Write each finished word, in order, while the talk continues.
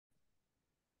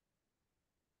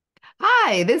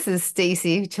Hi, this is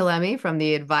Stacey Chillemi from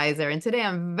The Advisor, and today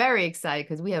I'm very excited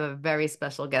because we have a very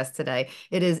special guest today.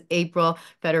 It is April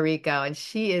Federico, and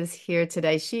she is here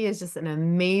today. She is just an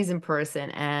amazing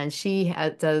person, and she's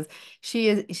kind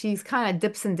of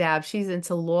dips and dabs. She's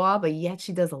into law, but yet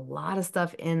she does a lot of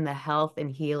stuff in the health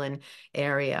and healing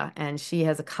area, and she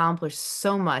has accomplished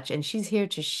so much. And she's here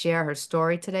to share her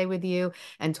story today with you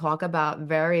and talk about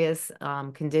various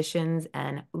conditions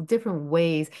and different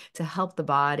ways to help the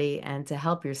body and to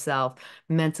help yourself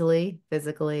mentally,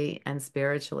 physically, and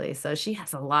spiritually. So she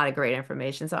has a lot of great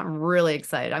information. So I'm really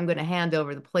excited. I'm going to hand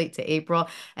over the plate to April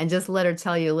and just let her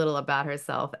tell you a little about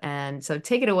herself. And so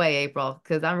take it away, April,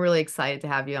 because I'm really excited to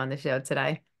have you on the show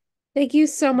today. Thank you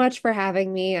so much for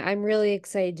having me. I'm really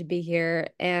excited to be here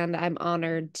and I'm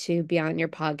honored to be on your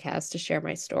podcast to share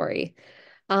my story.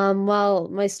 Well,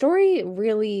 my story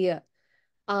really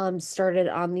started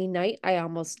on the night I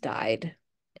almost died,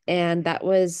 and that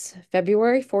was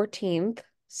February 14th,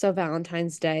 so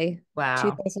Valentine's Day, Wow.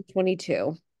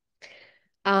 2022.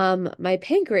 My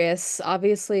pancreas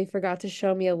obviously forgot to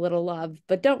show me a little love,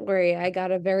 but don't worry, I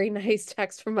got a very nice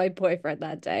text from my boyfriend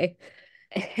that day.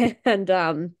 And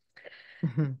yeah,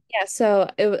 so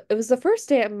it was the first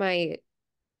day of my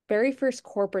very first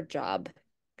corporate job.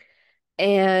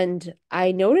 And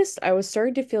I noticed I was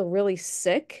starting to feel really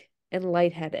sick and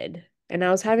lightheaded. And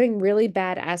I was having really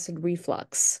bad acid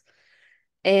reflux.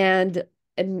 And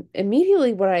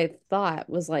immediately what I thought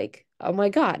was like, oh my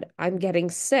God, I'm getting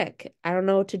sick. I don't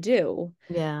know what to do.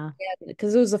 Yeah.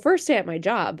 Because it was the first day at my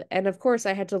job. And of course,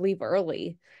 I had to leave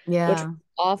early, which was Yeah.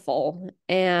 awful.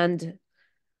 But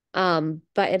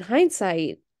in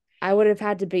hindsight, I would have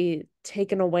had to be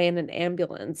taken away in an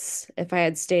ambulance if I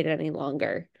had stayed any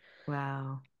longer.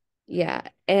 Wow. Yeah.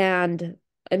 And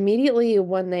immediately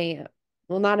when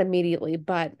well, not immediately,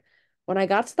 but when I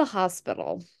got to the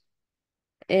hospital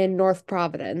in North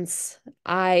Providence,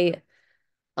 um,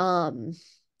 I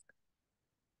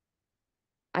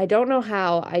don't know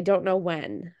how, I don't know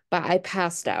when, but I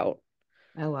passed out.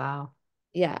 Oh, wow.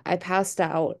 Yeah, I passed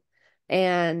out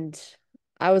and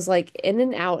I was like in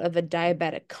and out of a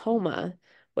diabetic coma,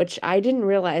 which I didn't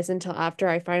realize until after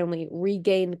I finally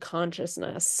regained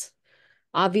consciousness.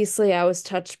 Obviously, I was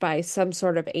touched by some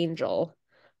sort of angel.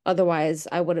 Otherwise,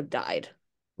 I would have died.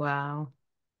 Wow.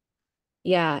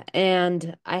 Yeah,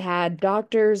 and I had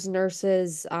doctors,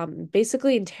 nurses,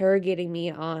 basically interrogating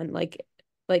me on like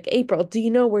April, do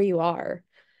you know where you are?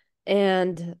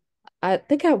 And I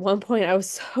think at one point I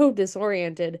was so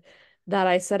disoriented that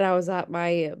I said I was at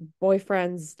my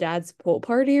boyfriend's dad's pool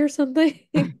party or something.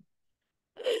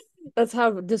 That's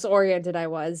how disoriented I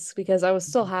was because I was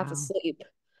still half Wow. asleep.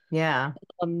 Yeah.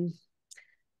 Um,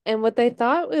 and what they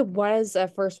thought it was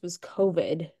at first was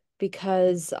COVID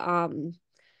because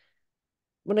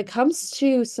when it comes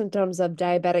to symptoms of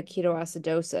diabetic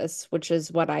ketoacidosis, which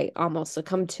is what I almost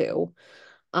succumbed to,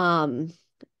 um,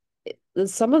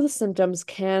 some of the symptoms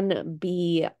can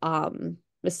be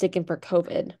mistaken for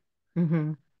COVID.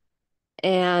 Hmm.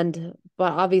 But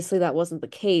obviously that wasn't the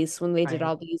case when they did Right.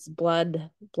 all these blood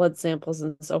samples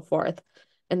and so forth.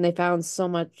 And they found so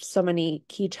many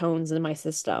ketones in my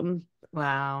system.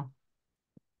 Wow.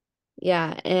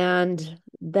 Yeah, and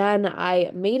then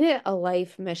I made it a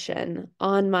life mission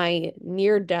on my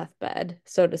near deathbed,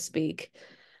 so to speak.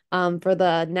 For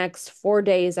the next 4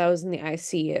 days, I was in the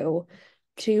ICU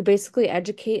to basically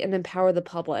educate and empower the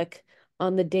public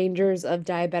on the dangers of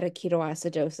diabetic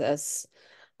ketoacidosis,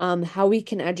 how we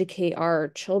can educate our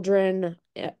children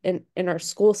in our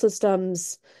school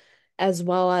systems, as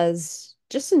well as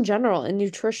just in general in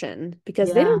nutrition,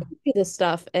 because they don't Yeah. teach you this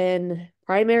stuff in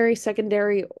primary,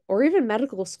 secondary, or even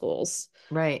medical schools.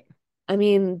 Right. I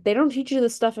mean, they don't teach you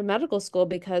this stuff in medical school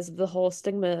because of the whole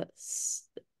stigmata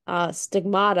that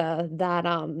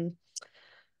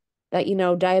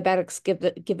diabetics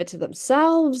give it to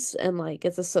themselves and like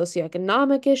it's a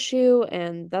socioeconomic issue,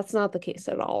 and that's not the case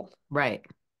at all. Right.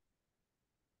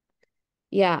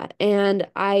 Yeah, and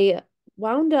I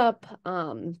wound up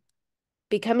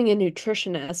becoming a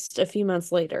nutritionist a few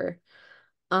months later.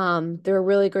 They're a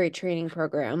really great training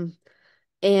program.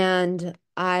 And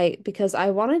because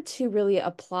I wanted to really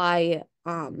apply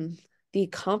the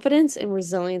confidence and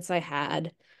resilience I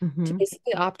had to Hmm.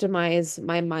 basically optimize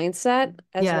my mindset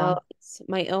as Yeah. well as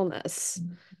my illness.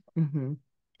 Hmm.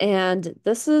 And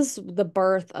this is the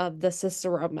birth of the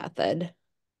Cicero method.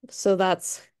 So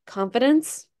that's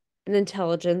confidence and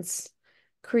intelligence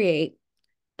create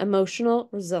emotional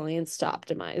resilience to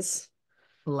optimize.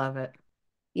 Love it.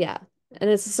 Yeah. And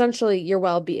it's essentially your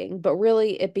well-being, but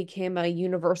really it became a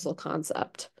universal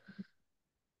concept.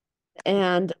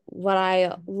 And what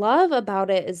I love about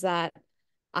it is that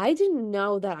I didn't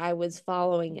know that I was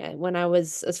following it when I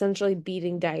was essentially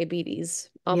beating diabetes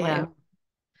on my own.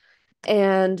 Yeah.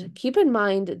 And keep in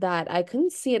mind that I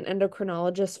couldn't see an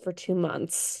endocrinologist for 2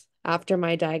 months after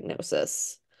my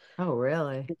diagnosis. Oh,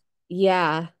 really?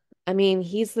 Yeah. I mean,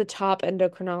 he's the top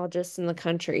endocrinologist in the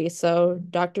country. So,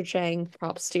 Dr. Chang,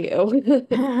 props to you.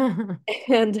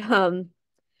 And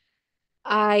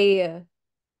I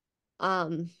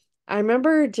um I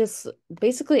remember just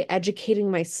basically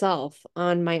educating myself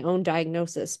on my own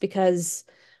diagnosis because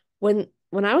when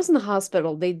I was in the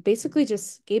hospital, they basically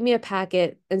just gave me a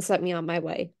packet and sent me on my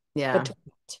way. But Yeah. to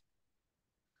what?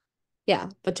 Yeah,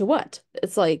 but to what?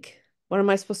 It's like, what am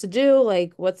I supposed to do?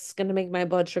 Like, what's gonna make my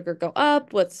blood sugar go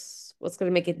up? What's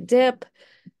gonna make it dip?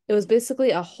 It was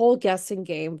basically a whole guessing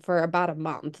game for about a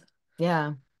month.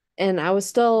 Yeah. And I was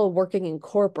still working in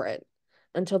corporate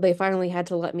until they finally had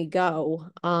to let me go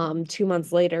 2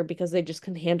 months later because they just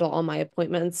couldn't handle all my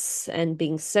appointments and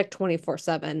being sick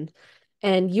 24/7.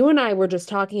 And you and I were just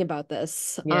talking about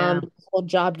this Yeah. whole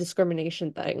job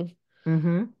discrimination thing,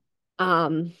 Mm-hmm.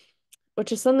 um,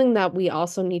 which is something that we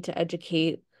also need to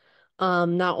educate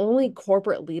not only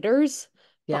corporate leaders,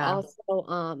 but Yeah.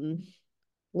 also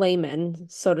laymen,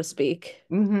 so to speak.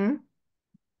 Mm-hmm.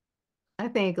 I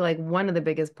think like one of the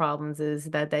biggest problems is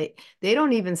that they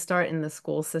don't even start in the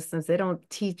school systems. They don't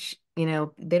teach, they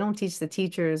don't teach the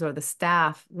teachers or the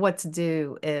staff what to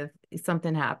do if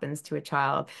something happens to a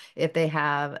child, if they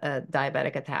have a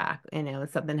diabetic attack,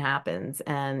 if something happens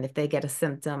and if they get a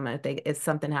symptom, if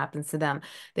something happens to them,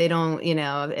 they don't,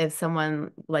 if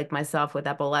someone like myself with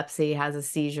epilepsy has a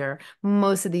seizure,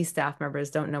 most of these staff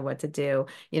members don't know what to do.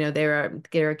 There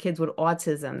are kids with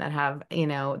autism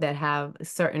that have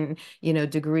certain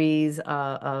degrees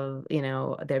of,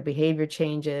 their behavior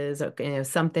changes or,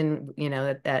 something,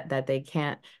 that they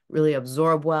can't really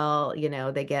absorb well,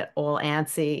 they get all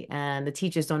antsy and the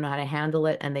teachers don't know how to handle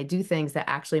it. And they do things that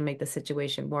actually make the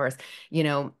situation worse. You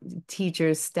know,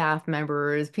 Teachers, staff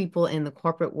members, people in the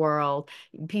corporate world,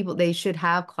 they should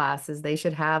have classes, they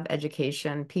should have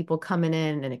education, people coming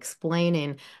in and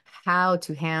explaining how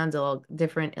to handle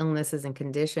different illnesses and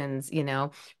conditions,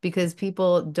 because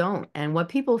people don't. And what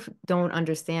people don't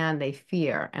understand, they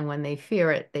fear. And when they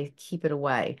fear it, they keep it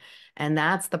away. And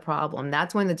that's the problem.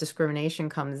 That's when the discrimination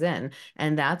comes in.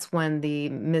 And that's when the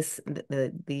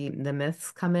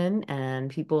myths come in and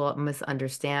people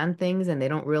misunderstand things and they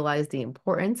don't realize the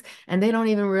importance and they don't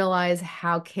even realize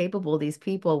how capable these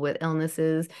people with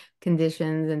illnesses,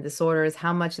 conditions, and disorders,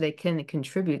 how much they can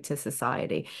contribute to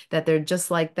society, that they're just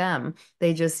like them.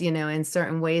 They just, in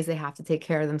certain ways, they have to take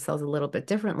care of themselves a little bit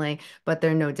differently, but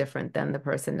they're no different than the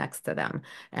person next to them.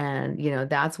 And,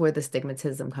 that's where the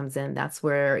stigmatism comes in. That's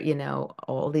where,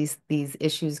 all these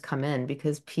issues come in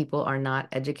because people are not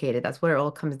educated. That's what it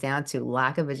all comes down to,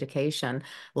 lack of education,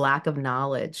 lack of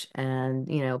knowledge. And,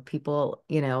 people,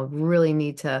 really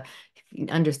need to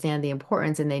understand the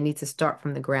importance and they need to start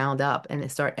from the ground up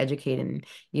and start educating,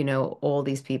 all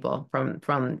these people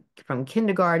from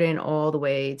kindergarten all the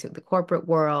way to the corporate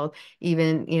world,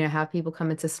 even, have people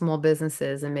come into small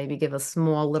businesses and maybe give a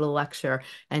small little lecture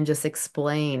and just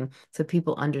explain so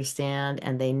people understand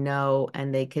and they know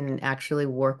and they can actually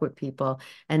work with people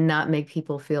and not make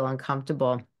people feel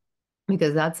uncomfortable.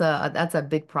 Because that's a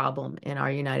big problem in our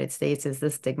United States is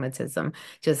this stigmatism,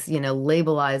 just,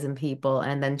 labelizing people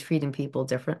and then treating people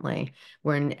differently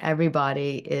when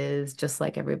everybody is just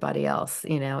like everybody else.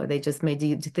 They just may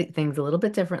do things a little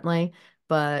bit differently,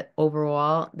 but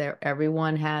overall,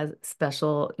 everyone has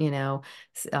special,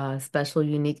 special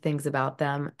unique things about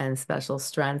them and special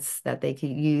strengths that they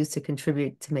can use to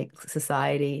contribute to make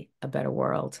society a better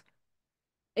world.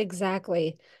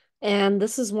 Exactly. And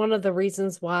this is one of the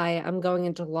reasons why I'm going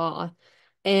into law.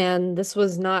 And this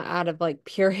was not out of like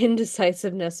pure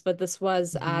indecisiveness, but this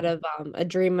was out Mhm. of a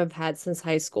dream I've had since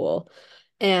high school.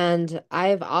 And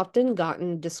I've often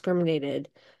gotten discriminated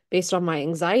based on my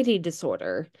anxiety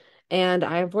disorder. And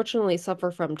I unfortunately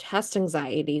suffer from test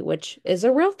anxiety, which is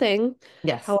a real thing.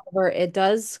 Yes, However, it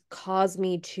does cause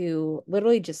me to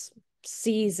literally just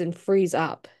seize and freeze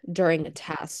up during a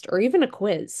test or even a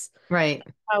quiz right,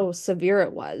 how severe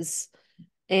it was.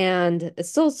 And it's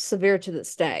still severe to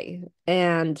this day.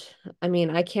 And I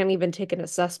mean, I can't even take an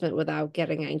assessment without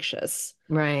getting anxious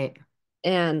right.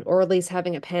 and, or at least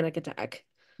having a panic attack.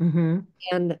 Hmm.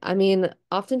 And I mean,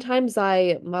 oftentimes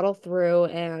I muddle through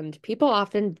and people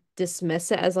often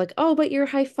dismiss it as like, oh, but you're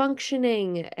high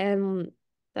functioning. And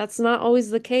that's not always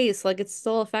the case. Like it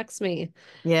still affects me.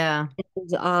 Yeah.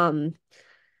 And,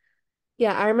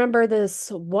 yeah, I remember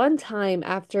this one time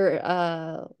after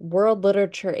a world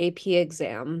literature AP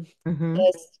exam, Hmm.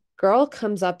 this girl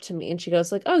comes up to me and she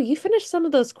goes like, "Oh, you finished some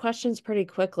of those questions pretty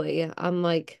quickly." I'm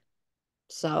like,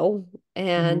 "So?"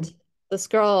 And Hmm. this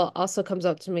girl also comes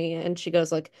up to me and she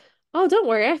goes like, "Oh, don't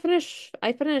worry. I finish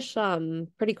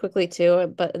pretty quickly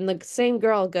too." But and the same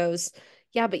girl goes,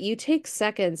 "Yeah, but you take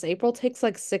seconds. April takes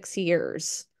like 6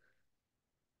 years."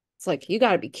 It's like, you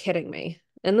got to be kidding me.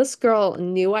 And this girl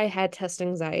knew I had test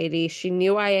anxiety. She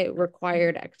knew I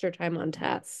required extra time on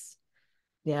tests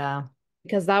Yeah.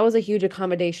 because that was a huge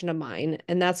accommodation of mine.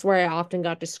 And that's where I often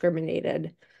got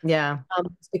discriminated, Yeah.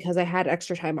 it's because I had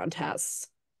extra time on tests.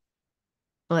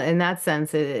 Well, in that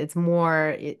sense, it's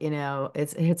more,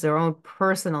 it's her own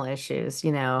personal issues,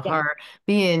 Yeah. her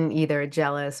being either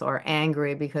jealous or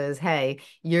angry because, hey,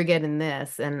 you're getting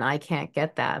this and I can't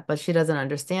get that. But she doesn't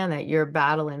understand that you're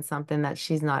battling something that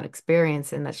she's not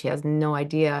experiencing, that she has no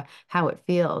idea how it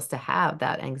feels to have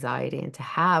that anxiety and to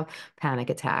have panic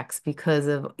attacks because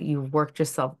of you've worked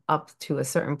yourself up to a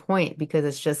certain point because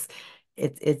it's just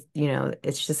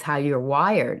how you're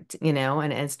wired,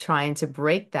 and it's trying to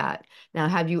break that. Now,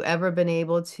 have you ever been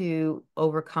able to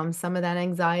overcome some of that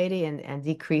anxiety and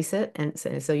decrease it? And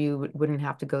so you wouldn't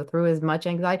have to go through as much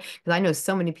anxiety? Because I know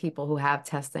so many people who have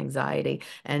test anxiety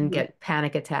and Mhm. get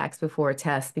panic attacks before a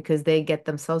test because they get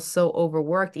themselves so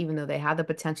overworked, even though they have the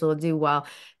potential to do well,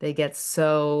 they get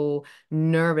so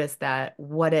nervous that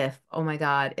what if, oh my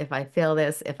God, if I fail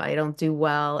this, if I don't do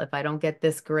well, if I don't get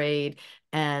this grade,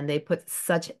 and they put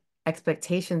such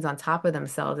expectations on top of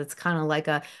themselves. It's kind of like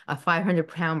a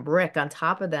 500-pound brick on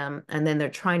top of them, and then they're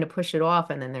trying to push it off,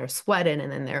 and then they're sweating, and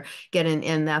then they're getting,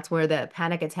 and that's where the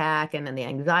panic attack and then the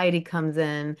anxiety comes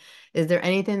in. Is there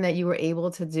anything that you were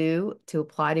able to do to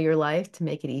apply to your life to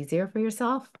make it easier for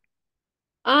yourself?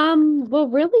 Well,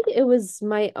 really, it was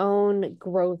my own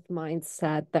growth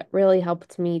mindset that really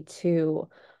helped me to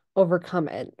overcome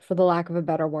it, for the lack of a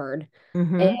better word,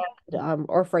 and Mm-hmm.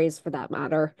 or phrase for that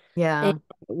matter. And Yeah.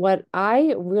 what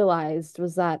I realized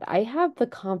was that I have the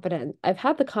confidence. I've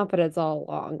had the confidence all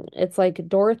along. It's like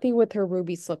Dorothy with her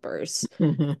ruby slippers.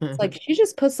 It's like she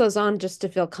just puts those on just to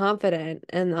feel confident.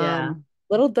 And Yeah.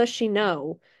 little does she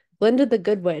know, Glinda the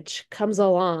Good Witch comes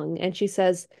along and she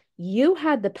says, "You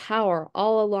had the power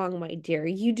all along, my dear.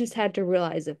 You just had to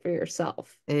realize it for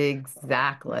yourself."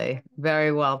 Exactly.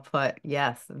 Very well put.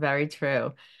 Yes, very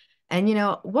true. And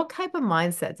what type of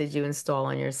mindset did you install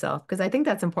on yourself? Because I think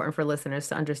that's important for listeners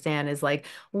to understand is like,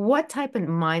 what type of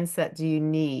mindset do you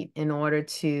need in order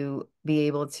to be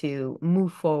able to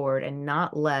move forward and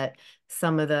not let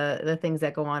some of the things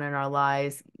that go on in our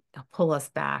lives pull us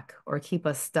back or keep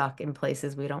us stuck in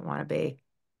places we don't want to be?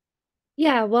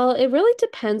 Yeah, well, it really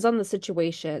depends on the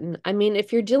situation. I mean,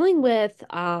 if you're dealing with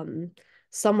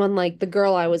someone like the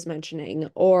girl I was mentioning,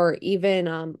 or even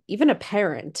a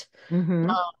parent, Mm-hmm.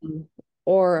 um,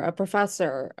 or a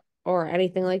professor, or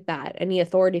anything like that, any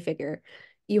authority figure,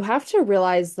 you have to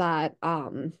realize that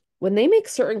when they make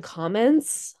certain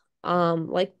comments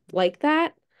like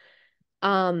that,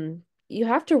 you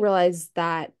have to realize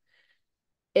that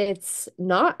it's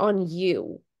not on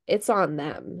you, it's on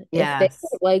them. If they Yes.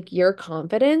 don't like your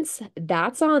confidence,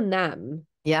 that's on them.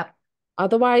 Yep.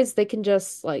 Otherwise, they can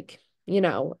just F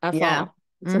Yeah. off,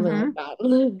 something Mm-hmm. like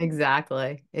that.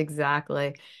 Exactly,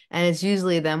 exactly. And it's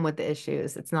usually them with the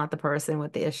issues. It's not the person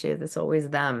with the issues. It's always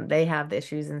them. They have the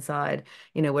issues inside,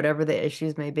 whatever the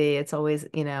issues may be. It's always,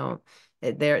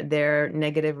 their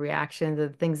negative reactions, the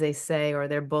things they say, or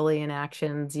their bullying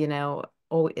actions,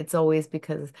 it's always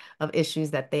because of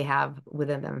issues that they have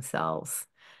within themselves.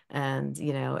 And,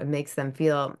 it makes them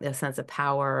feel a sense of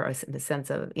power or a sense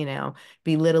of,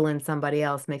 belittling somebody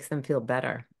else makes them feel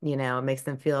better. It makes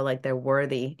them feel like they're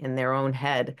worthy in their own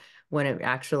head when it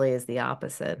actually is the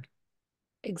opposite.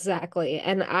 Exactly.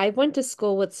 And I went to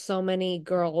school with so many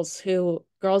girls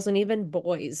and even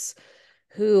boys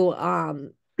who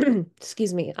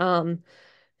excuse me,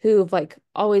 who've like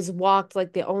always walked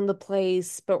like they own the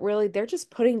place, but really they're just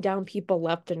putting down people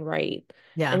left and right.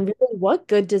 Yeah, And really, what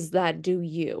good does that do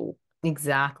you?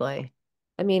 exactly.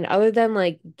 I mean, other than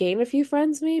like gain a few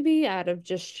friends maybe out of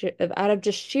just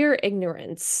sheer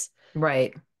ignorance.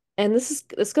 Right. And this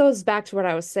goes back to what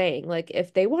I was saying. Like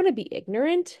if they want to be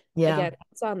ignorant, Yeah. again,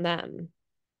 it's on them.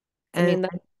 I And mean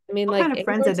that I mean what kind like of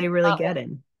friends are ignorance is they really not,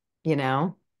 getting? You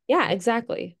know? yeah,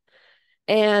 exactly.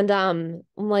 And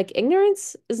like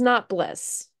ignorance is not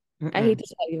bliss. I hate Mm-mm.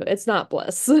 to tell you, it's not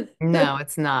bliss. No,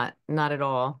 it's not. Not at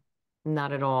all.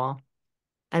 Not at all.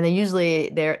 And then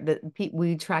usually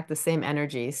we track the same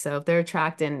energy. So if they're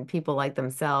attracting people like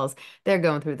themselves, they're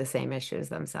going through the same issues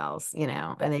themselves,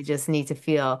 and they just need to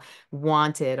feel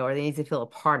wanted or they need to feel a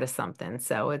part of something.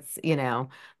 So it's,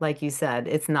 like you said,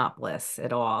 it's not bliss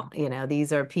at all.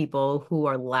 These are people who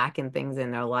are lacking things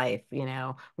in their life,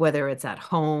 whether it's at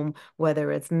home,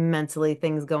 whether it's mentally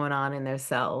things going on in their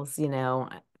selves,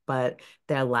 but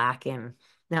they're lacking.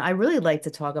 Now, I really like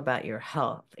to talk about your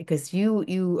health because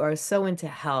you are so into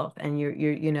health and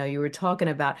you were talking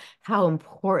about how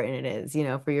important it is,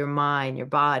 for your mind, your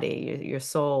body, your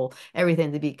soul,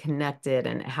 everything to be connected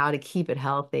and how to keep it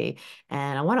healthy.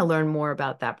 And I want to learn more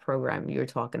about that program you were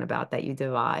talking about that you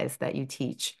devised, that you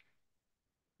teach.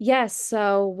 Yes,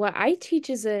 so what I teach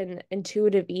is an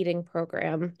intuitive eating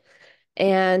program,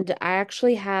 and I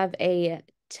actually have a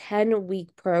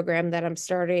 10-week program that I'm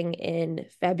starting in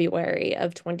February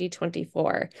of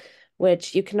 2024,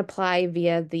 which you can apply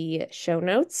via the show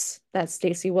notes that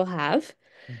Stacey will have.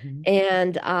 Hmm.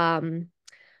 And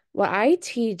what I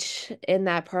teach in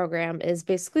that program is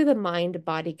basically the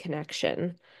mind-body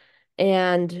connection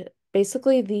and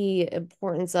basically the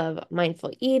importance of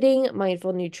mindful eating,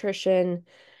 mindful nutrition,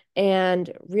 and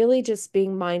really just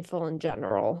being mindful in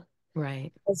general.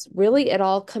 Right. It's really, it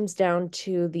all comes down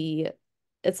to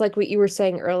it's like what you were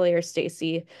saying earlier,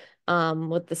 Stacey,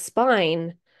 with the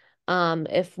spine.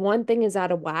 If one thing is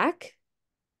out of whack,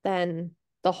 then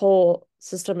the whole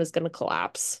system is going to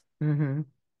collapse. Hmm.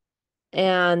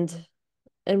 And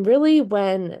really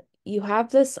when you have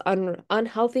this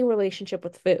unhealthy relationship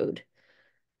with food,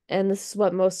 and this is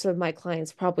what most of my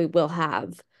clients probably will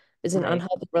have, is an Right.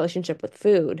 unhealthy relationship with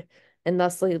food, and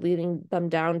thusly leading them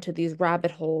down to these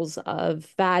rabbit holes of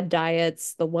fad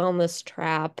diets, the wellness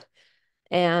trap,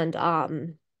 and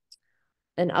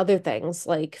other things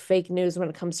like fake news when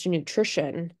it comes to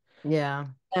nutrition. Yeah.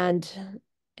 And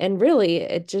really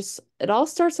it all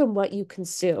starts on what you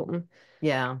consume.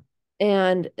 Yeah.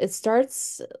 And it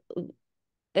starts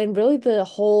and really the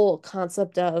whole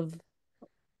concept of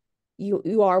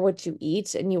you are what you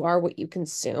eat and you are what you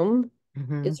consume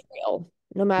Hmm. is real.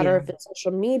 No matter Yeah. if it's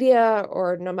social media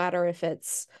or no matter if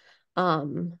it's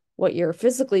what you're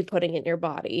physically putting in your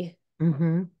body.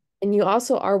 Hmm. And you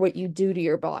also are what you do to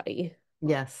your body.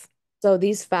 Yes. So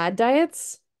these fad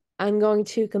diets, I'm going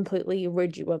to completely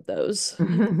rid you of those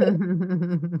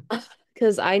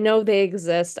because I know they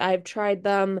exist. I've tried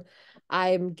them.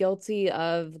 I'm guilty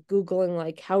of Googling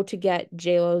like how to get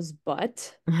JLo's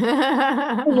butt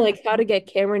and like how to get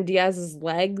Cameron Diaz's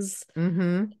legs,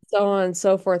 Hmm. so on and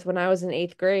so forth when I was in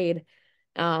eighth grade.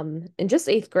 In just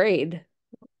eighth grade.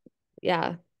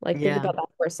 Yeah. Like think Yeah. about that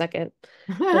for a second.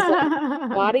 Because like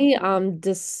body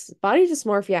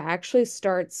dysmorphia actually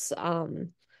starts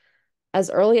as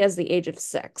early as the age of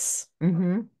 6,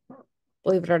 Hmm.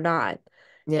 believe it or not.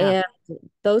 Yeah. And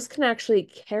those can actually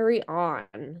carry on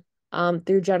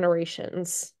through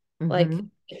generations. Like Hmm.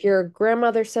 if your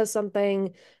grandmother says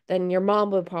something, then your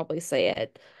mom would probably say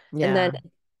it. And Yeah.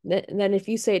 then if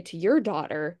you say it to your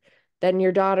daughter, then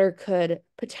your daughter could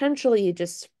potentially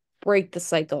just break the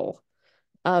cycle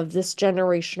of this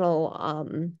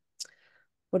generational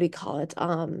what do you call it?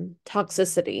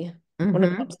 Toxicity when it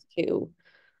Hmm. comes to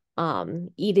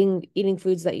eating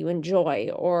foods that you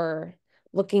enjoy or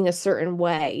looking a certain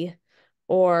way,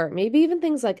 or maybe even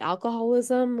things like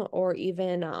alcoholism, or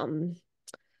even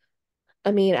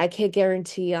I mean, I can't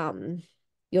guarantee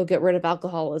you'll get rid of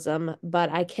alcoholism,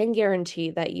 but I can guarantee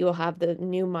that you'll have the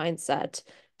new mindset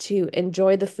to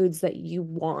enjoy the foods that you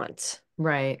want.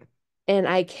 Right. And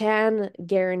I can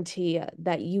guarantee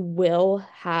that you will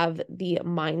have the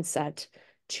mindset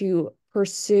to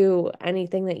pursue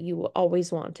anything that you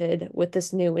always wanted with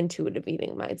this new intuitive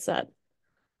eating mindset.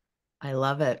 I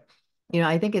love it.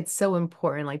 I think it's so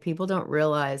important. Like people don't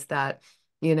realize that,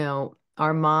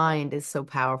 our mind is so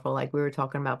powerful. Like we were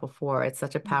talking about before, it's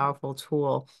such a powerful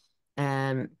tool.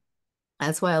 And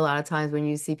that's why a lot of times when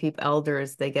you see people,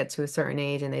 elders, they get to a certain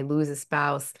age and they lose a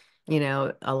spouse,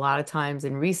 a lot of times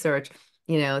in research,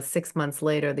 6 months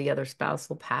later, the other spouse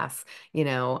will pass,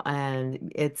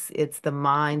 and it's the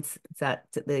mindset,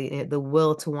 the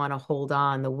will to want to hold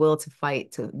on, the will to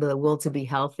fight, the will to be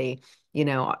healthy.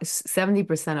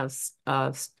 70%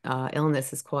 of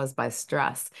illness is caused by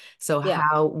stress. So Yeah.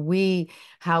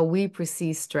 how we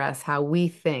perceive stress, how we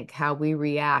think, how we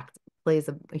react plays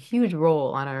a huge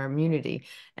role on our immunity.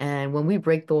 And when we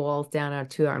break the walls down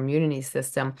to our immunity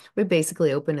system, we're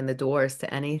basically opening the doors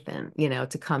to anything,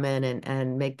 to come in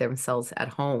and make themselves at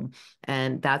home.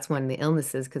 And that's when the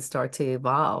illnesses could start to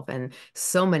evolve. And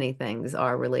so many things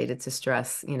are related to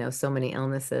stress, so many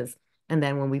illnesses. And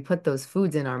then when we put those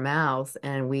foods in our mouths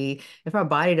and if our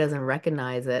body doesn't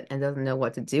recognize it and doesn't know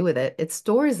what to do with it, it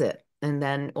stores it. And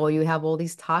then you have all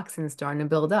these toxins starting to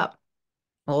build up,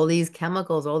 all these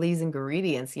chemicals, all these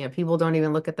ingredients. People don't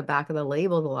even look at the back of the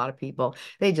labels. A lot of people,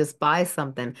 they just buy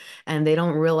something and they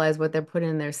don't realize what they're putting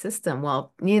in their system.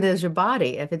 Well, neither is your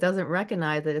body. If it doesn't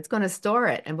recognize it, it's going to store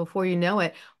it. And before you know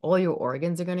it, all your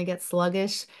organs are going to get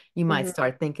sluggish. You might Hmm.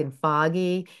 start thinking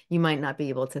foggy. You might not be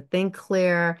able to think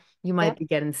clear. You might Yep. be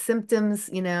getting symptoms,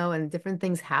 and different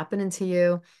things happening to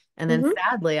you. And then Hmm.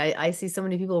 sadly, I see so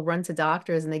many people run to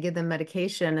doctors and they give them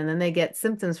medication and then they get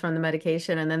symptoms from the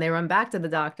medication and then they run back to the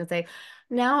doctor and say,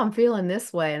 now I'm feeling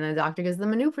this way. And the doctor gives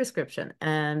them a new prescription.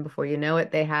 And before you know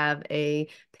it, they have a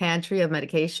pantry of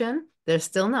medication. They're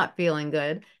still not feeling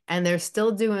good and they're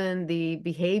still doing the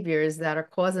behaviors that are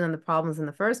causing them the problems in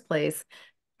the first place.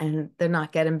 And they're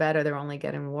not getting better, they're only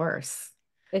getting worse.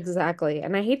 Exactly.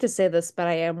 And I hate to say this, but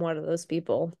I am one of those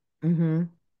people. Hmm.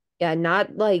 Yeah,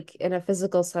 not like in a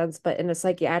physical sense, but in a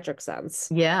psychiatric sense.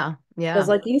 Yeah, Because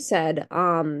yeah. like you said,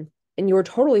 and you were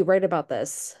totally right about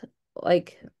this,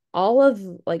 like all of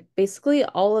like basically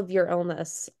all of your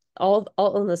illness, all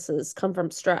illnesses come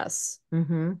from stress.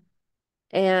 Hmm.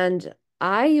 And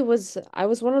I was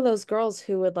one of those girls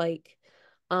who would like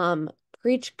um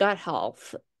preach gut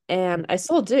health, and I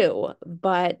still do,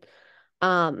 but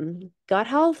gut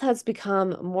health has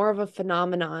become more of a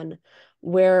phenomenon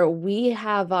where we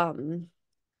have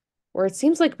where it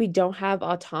seems like we don't have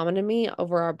autonomy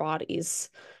over our bodies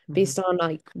Hmm. based on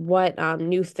like what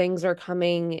new things are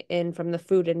coming in from the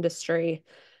food industry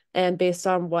and based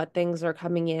on what things are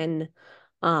coming in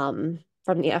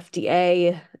from the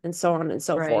FDA and so on and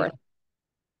so forth. Right.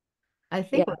 I Yeah.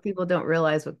 think what people don't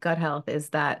realize with gut health is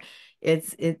that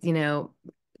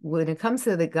when it comes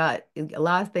to the gut, a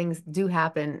lot of things do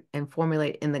happen and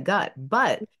formulate in the gut,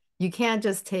 but you can't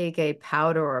just take a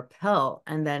powder or a pill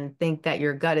and then think that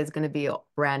your gut is going to be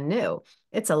brand new.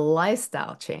 It's a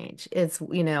lifestyle change. It's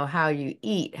how you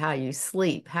eat, how you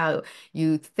sleep, how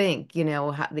you think,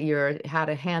 how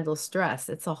to handle stress.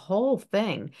 It's a whole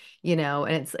thing,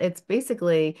 and it's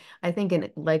basically I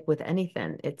think like with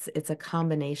anything, it's a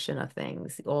combination of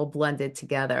things all blended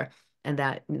together and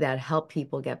that help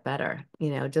people get better.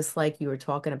 Just like you were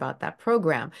talking about that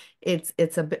program, it's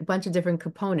a bunch of different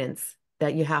components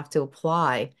that you have to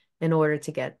apply in order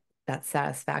to get that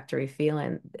satisfactory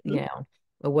feeling, Mhm.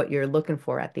 of what you're looking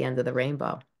for at the end of the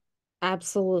rainbow.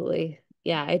 Absolutely.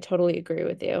 Yeah, I totally agree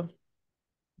with you.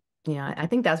 Yeah, I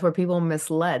think that's where people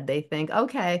misled. They think,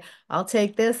 okay, I'll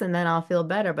take this and then I'll feel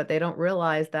better, but they don't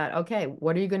realize that, okay,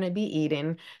 what are you going to be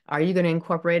eating? Are you going to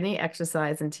incorporate any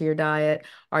exercise into your diet? Mhm.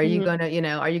 Are you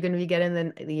going to be getting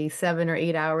the 7 or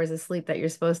 8 hours of sleep that you're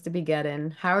supposed to be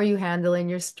getting? How are you handling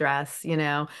your stress?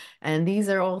 And these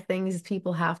are all things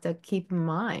people have to keep in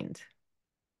mind.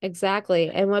 Exactly.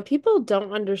 And what people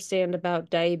don't understand about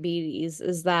diabetes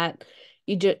is that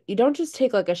you don't just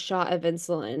take like a shot of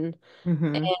insulin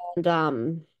Hmm.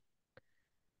 and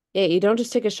yeah, you don't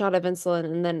just take a shot of insulin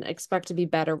and then expect to be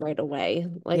better right away.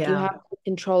 Like you Yeah. have to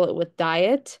control it with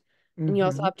diet and you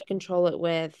also Hmm. have to control it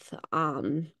with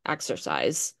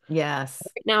exercise. Yes.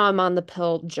 Right now I'm on the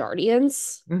pill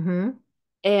Jardiance. Hmm.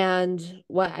 And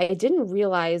what I didn't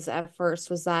realize at first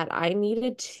was that I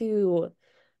needed to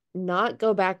not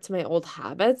go back to my old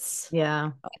habits.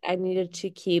 Yeah. I needed to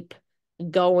keep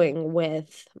going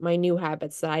with my new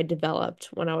habits that I developed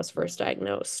when I was first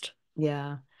diagnosed.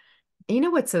 Yeah. You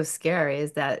know what's so scary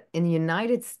is that in the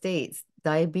United States,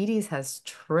 diabetes has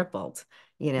tripled,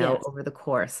 Yes. over the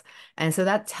course. And so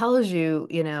that tells you,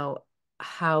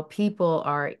 how people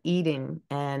are eating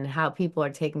and how people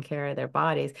are taking care of their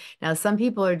bodies. Now, some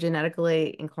people are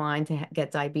genetically inclined to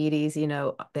get diabetes, we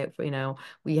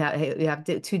have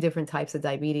two different types of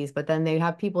diabetes, but then they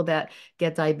have people that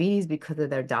get diabetes because of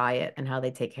their diet and how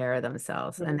they take care of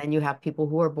themselves. And Mhm. then you have people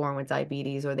who are born with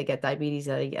diabetes or they get diabetes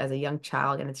as a young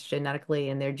child and it's genetically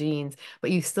in their genes, but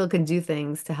you still can do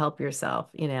things to help yourself,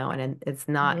 and it's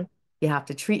not, Mhm. you have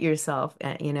to treat yourself,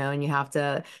 and you have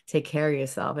to take care of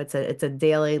yourself. It's a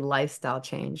daily lifestyle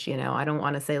change. I don't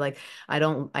want to say like,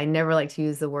 I never like to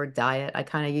use the word diet.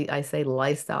 I say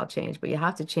lifestyle change, but you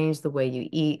have to change the way you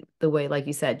eat, the way, like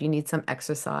you said, you need some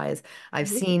exercise. I've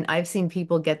Mhm. seen I've seen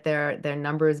people get their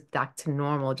numbers back to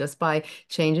normal just by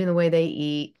changing the way they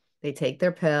eat. They take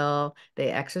their pill,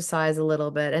 they exercise a little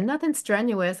bit, and nothing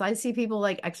strenuous. I see people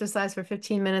like exercise for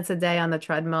 15 minutes a day on the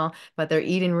treadmill, but they're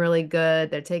eating really good,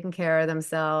 they're taking care of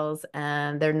themselves,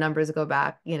 and their numbers go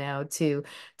back, to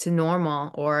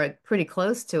normal or pretty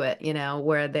close to it,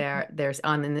 where they're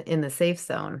on in the safe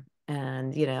zone.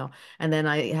 And, and then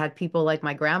I had people like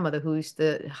my grandmother who used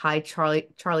to hide Charlie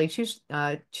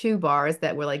chew bars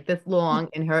that were like this long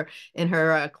in her in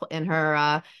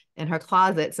her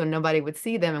closet so nobody would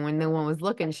see them. And when no one was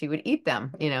looking, she would eat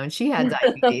them, and she had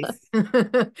diabetes.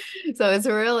 So it's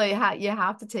really you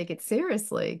have to take it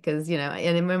seriously because,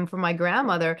 and then for my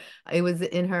grandmother, it was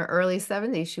in her early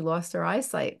 70s, she lost her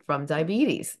eyesight from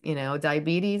diabetes.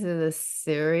 Diabetes is a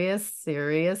serious,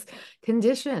 serious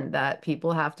condition that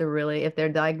people have to really, if they're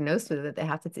diagnosed with it, they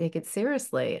have to take it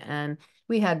seriously. And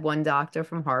we had one doctor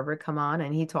from Harvard come on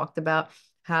and he talked about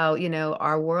how,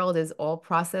 our world is all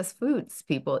processed foods.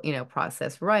 People,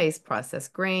 processed rice,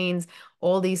 processed grains,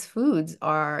 all these foods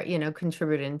are,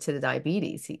 contributing to the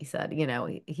diabetes. He said,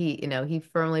 he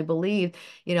firmly believed,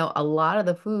 a lot of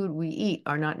the food we eat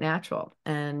are not natural.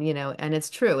 And, and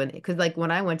it's true. And because like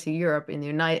when I went to Europe in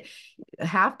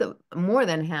the more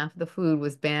than half the food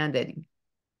was banned.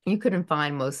 You couldn't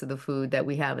find most of the food that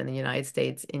we have in the United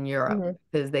States in Europe Mhm.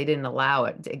 because they didn't allow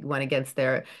it. It went against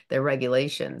their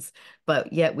regulations.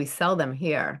 But yet we sell them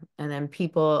here. And then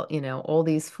people, all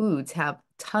these foods have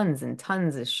tons and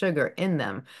tons of sugar in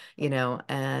them,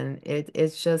 and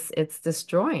it's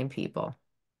destroying people.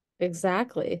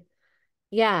 Exactly.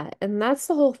 Yeah, and that's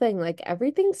the whole thing. Like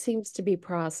everything seems to be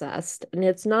processed, and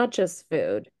it's not just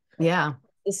food. Yeah.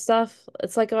 The stuff,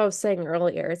 it's like I was saying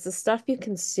earlier, it's the stuff you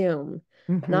consume,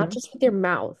 not Hmm. just with your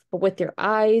mouth, but with your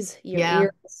eyes, your Yeah.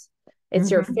 ears.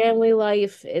 It's your Hmm. family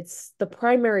life. It's the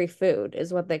primary food,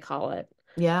 is what they call it,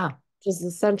 Yeah. which is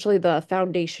essentially the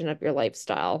foundation of your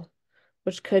lifestyle,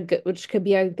 which could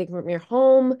be anything from your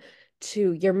home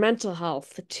to your mental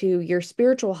health, to your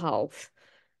spiritual health,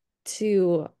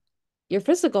 to your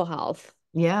physical health.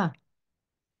 Yeah.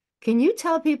 Can you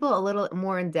tell people a little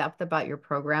more in depth about your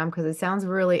program? Because it sounds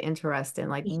really interesting.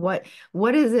 Like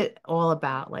what is it all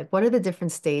about? Like what are the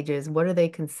different stages? What do they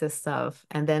consist of?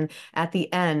 And then at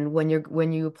the end, when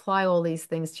you apply all these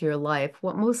things to your life,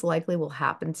 what most likely will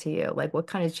happen to you? Like what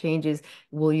kind of changes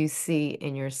will you see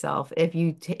in yourself if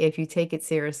if you take it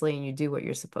seriously and you do what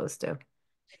you're supposed to?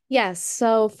 Yes,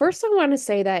 so first I want to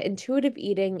say that intuitive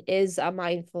eating is a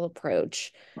mindful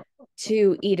approach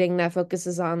to eating that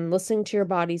focuses on listening to your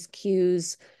body's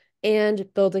cues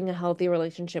and building a healthy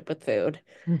relationship with food.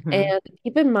 Hmm. And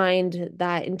keep in mind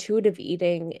that intuitive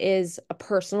eating is a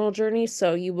personal journey,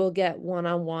 so you will get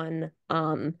one-on-one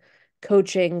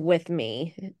coaching with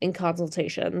me in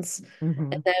consultations. And Hmm.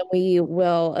 then we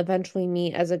will eventually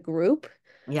meet as a group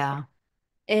Yeah.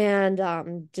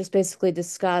 and just basically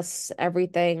discuss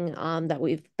everything that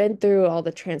we've been through, all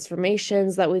the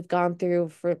transformations that we've gone through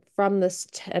from this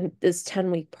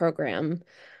 10-week program.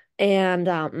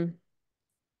 And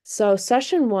so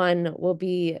session one will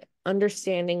be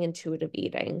understanding intuitive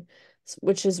eating,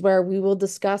 which is where we will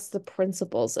discuss the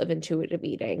principles of intuitive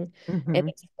eating and Hmm.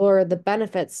 explore the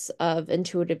benefits of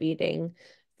intuitive eating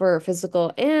for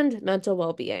physical and mental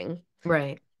well-being.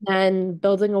 Right. And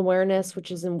building awareness, which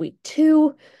is in week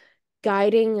two,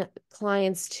 guiding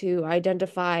clients to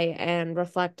identify and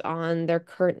reflect on their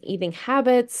current eating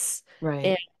habits and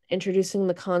Right. introducing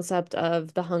the concept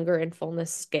of the hunger and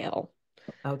fullness scale.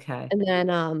 Okay. And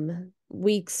then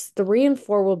weeks three and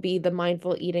four will be the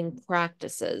mindful eating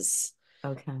practices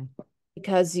Okay.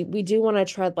 because we do want to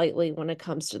tread lightly when it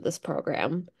comes to this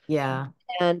program. Yeah.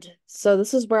 And so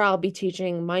this is where I'll be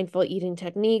teaching mindful eating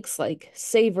techniques like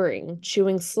savoring,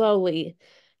 chewing slowly,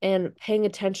 and paying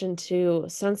attention to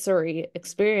sensory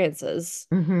experiences.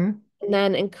 Hmm. And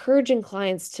then encouraging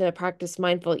clients to practice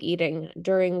mindful eating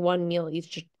during one meal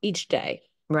each day.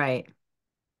 Right.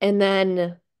 And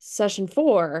then session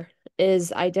four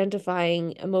is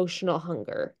identifying emotional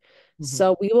hunger. Hmm.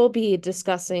 So we will be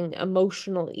discussing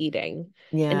emotional eating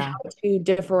and Yeah. how to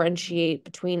differentiate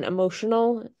between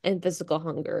emotional and physical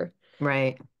hunger.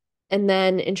 Right. And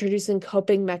then introducing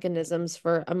coping mechanisms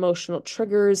for emotional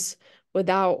triggers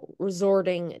without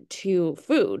resorting to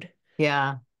food.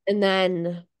 Yeah. And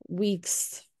then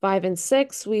weeks five and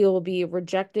six, we will be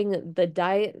rejecting the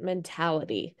diet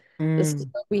mentality. This is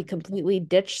Mm. where we completely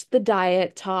ditch the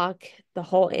diet talk. The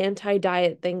whole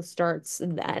anti-diet thing starts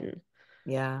then.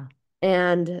 Yeah.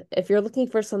 And if you're looking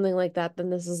for something like that, then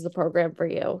this is the program for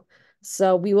you.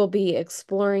 So we will be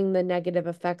exploring the negative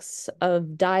effects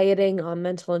of dieting on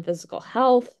mental and physical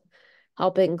health,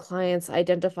 helping clients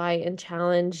identify and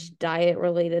challenge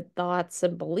diet-related thoughts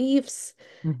and beliefs,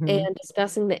 Hmm. and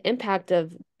discussing the impact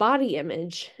of body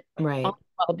image on Right.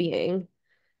 well-being,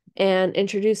 and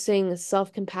introducing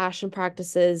self-compassion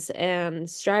practices and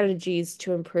strategies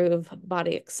to improve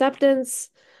body acceptance.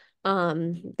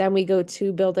 Then we go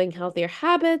to building healthier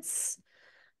habits,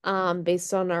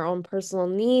 based on our own personal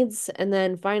needs. And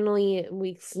then finally,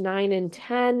 weeks 9 and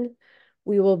 10,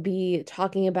 we will be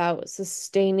talking about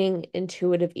sustaining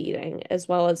intuitive eating as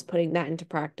well as putting that into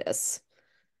practice.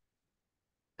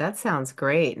 That sounds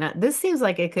great. Now, this seems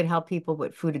like it could help people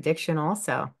with food addiction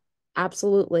also.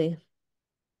 Absolutely.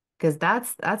 Because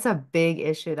that's a big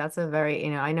issue. That's a very,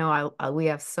 I know we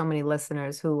have so many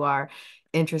listeners who are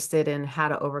interested in how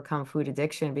to overcome food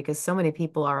addiction because so many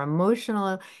people are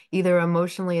either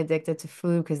emotionally addicted to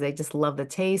food because they just love the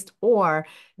taste, or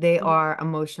they are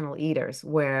emotional eaters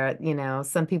where,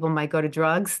 some people might go to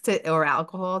drugs to or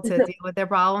alcohol to deal with their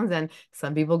problems, and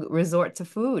some people resort to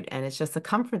food, and it's just a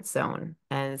comfort zone,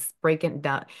 and it's breaking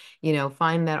down,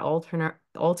 find that alternate,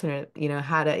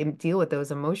 how to deal with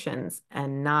those emotions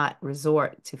and not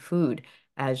resort to food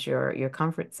as your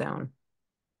comfort zone.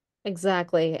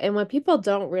 Exactly. And what people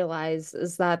don't realize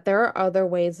is that there are other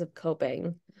ways of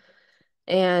coping,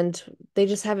 and they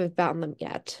just haven't found them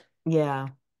yet. Yeah.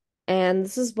 And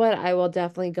this is what I will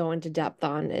definitely go into depth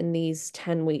on in these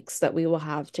 10 weeks that we will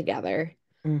have together.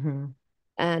 Hmm.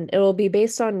 And it will be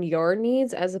based on your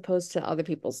needs as opposed to other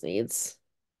people's needs.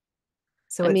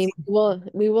 So I it's mean,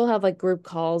 we will have like group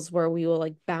calls where we will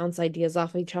like bounce ideas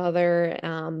off each other.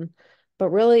 But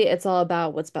really it's all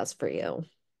about what's best for you.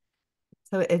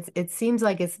 it seems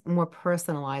like it's more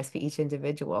personalized for each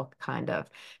individual, kind of,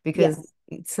 because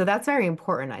Yes. so that's very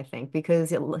important, I think, because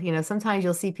sometimes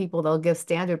you'll see people they'll give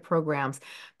standard programs,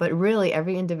 but really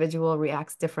every individual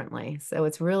reacts differently. So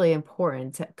it's really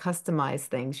important to customize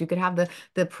things. You could have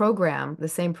the program, the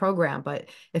same program, but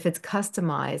if it's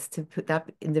customized to put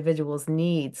that individual's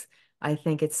needs, I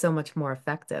think it's so much more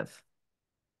effective.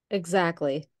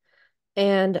 Exactly.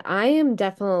 And I am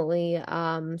definitely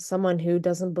someone who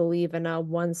doesn't believe in a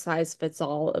one size fits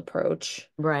all approach,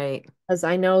 Right. as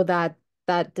I know that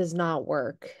that does not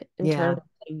work in terms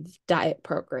Yeah. of diet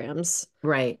programs.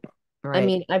 Right. I Right.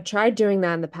 mean, I've tried doing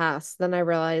that in the past. Then I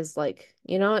realized, like,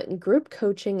 group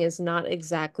coaching is not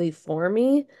exactly for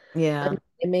me. Yeah.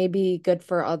 It may be good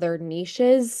for other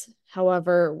niches.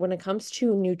 However, when it comes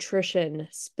to nutrition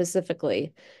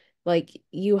specifically, like,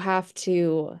 you have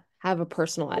to have a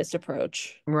personalized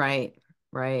approach. Right.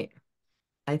 Right.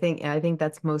 I think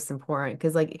that's most important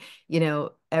because, like,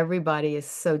 everybody is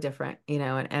so different,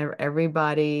 and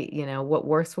everybody, what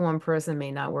works for one person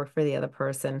may not work for the other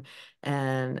person.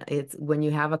 And it's when you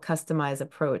have a customized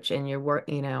approach and your work,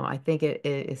 I think it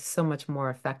is so much more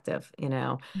effective,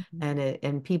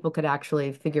 and people could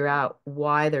actually figure out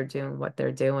why they're doing what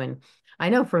they're doing. I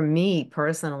know for me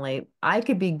personally, I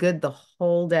could be good the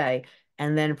whole day.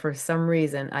 And then for some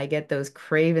reason, I get those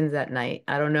cravings at night.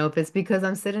 I don't know if it's because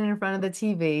I'm sitting in front of the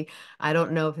TV. I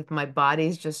don't know if my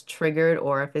body's just triggered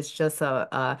or if it's just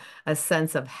a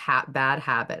sense of bad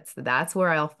habits. That's where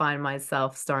I'll find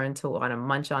myself starting to want to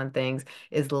munch on things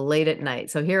is late at night.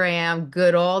 So here I am,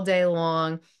 good all day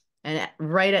long. And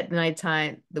right at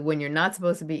nighttime, when you're not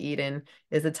supposed to be eating,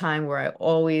 is a time where I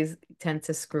always tend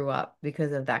to screw up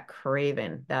because of that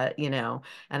craving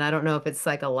and I don't know if it's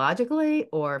psychologically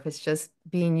or if it's just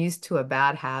being used to a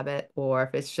bad habit or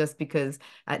if it's just because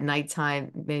at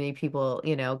nighttime, many people,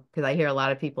 because I hear a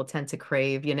lot of people tend to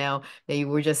crave, they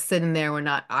we're just sitting there, we're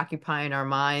not occupying our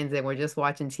minds and we're just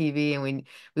watching TV and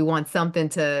we want something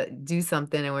to do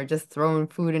something and we're just throwing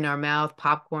food in our mouth,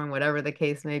 popcorn, whatever the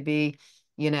case may be,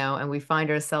 and we find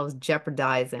ourselves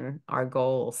jeopardizing our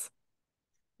goals.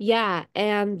 Yeah,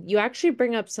 and you actually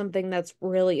bring up something that's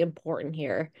really important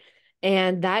here,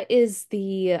 and that is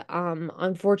the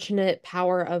unfortunate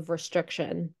power of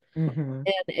restriction. Hmm. And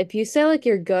if you say like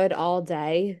you're good all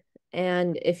day,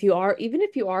 and if you are, even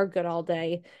if you are good all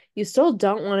day, you still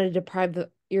don't want to deprive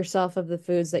yourself of the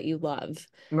foods that you love.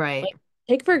 Right. Like,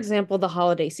 take for example the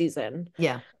holiday season.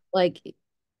 Yeah. Like,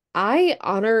 I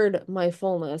honored my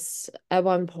fullness at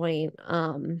one point,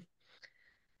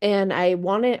 and I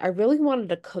really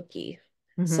wanted a cookie.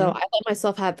 So Hmm. I let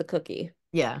myself have the cookie.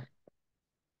 Yeah.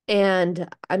 And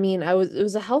I mean, it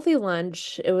was a healthy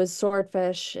lunch. It was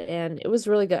swordfish and it was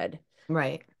really good.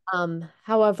 Right.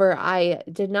 However, I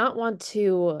did not want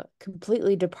to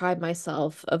completely deprive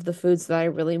myself of the foods that I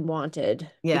really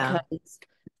wanted Yeah. because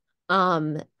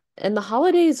um and the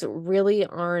holidays really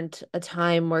aren't a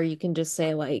time where you can just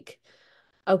say like,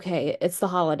 okay, it's the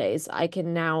holidays. I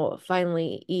can now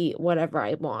finally eat whatever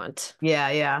I want. Yeah.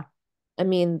 Yeah. I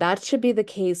mean, that should be the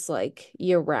case like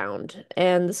year round.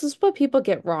 And this is what people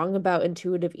get wrong about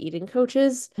intuitive eating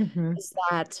coaches Hmm. is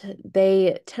that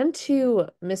they tend to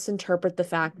misinterpret the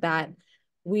fact that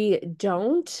we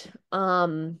don't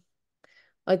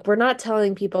like we're not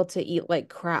telling people to eat like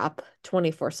crap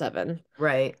 24/7.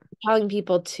 Right. Telling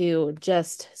people to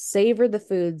just savor the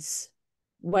foods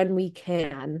when we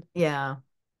can Yeah,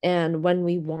 and when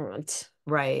we want.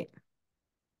 right.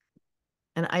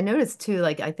 And I noticed too,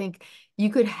 like I think you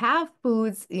could have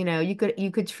foods, you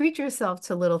could treat yourself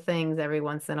to little things every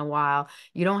once in a while.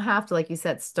 You don't have to, like you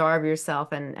said, starve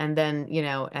yourself and then,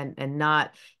 and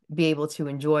not be able to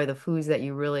enjoy the foods that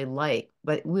you really like.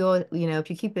 But if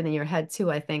you keep it in your head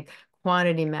too, I think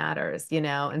quantity matters,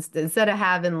 instead of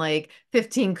having like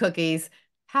 15 cookies,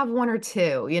 have one or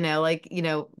two, like,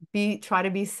 be try to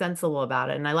be sensible about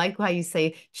it. And I like how you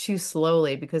say chew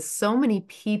slowly because so many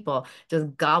people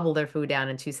just gobble their food down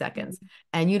in 2 seconds.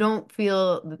 And you don't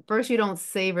feel, first, you don't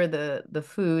savor the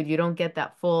food, you don't get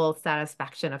that full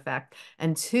satisfaction effect.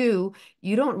 And two,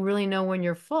 you don't really know when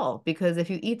you're full because if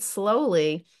you eat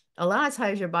slowly, a lot of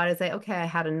times your body say, okay, I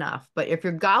had enough. But if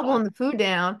you're gobbling the food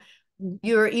down,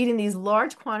 you're eating these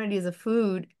large quantities of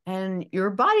food and your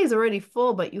body is already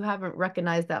full, but you haven't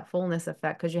recognized that fullness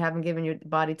effect because you haven't given your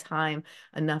body time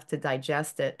enough to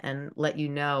digest it and let you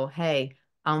know, hey,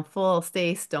 I'm full,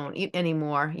 Stace, don't eat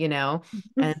anymore. And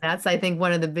that's, I think,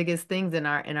 one of the biggest things in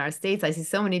our states. I see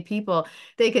so many people,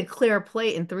 they could clear a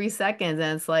plate in 3 seconds,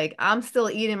 and it's like, I'm still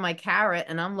eating my carrot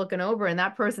and I'm looking over and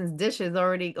that person's dish is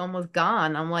already almost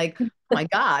gone. I'm like, oh my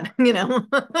God.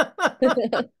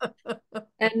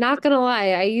 And not gonna lie,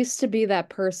 I used to be that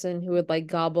person who would like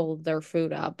gobble their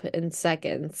food up in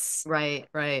seconds. Right,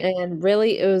 right. And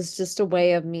really, it was just a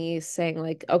way of me saying,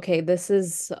 like, okay, this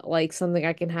is like something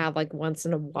I can have like once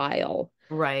in a while.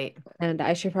 Right. And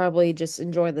I should probably just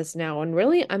enjoy this now. And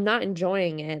really, I'm not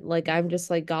enjoying it. Like, I'm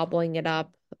just like gobbling it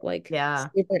up, like, Yeah.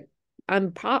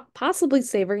 I'm possibly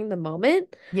savoring the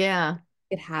moment. Yeah.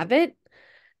 I could have it.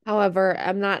 However,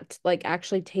 I'm not like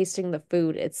actually tasting the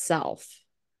food itself.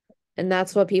 And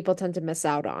that's what people tend to miss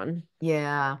out on.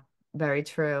 Yeah. Very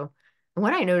true. And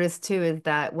what I noticed too is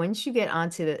that once you get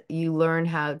onto you learn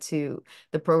how to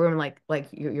the program like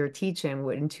you're teaching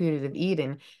with intuitive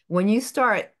eating, when you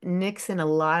start nixing a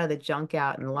lot of the junk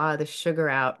out and a lot of the sugar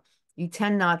out, you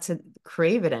tend not to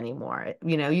crave it anymore.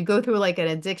 You go through like an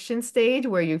addiction stage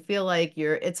where you feel like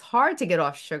it's hard to get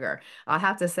off sugar. I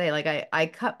have to say, like I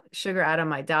cut sugar out of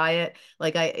my diet.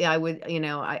 Like I would,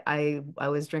 I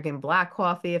was drinking black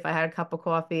coffee if I had a cup of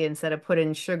coffee instead of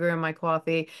putting sugar in my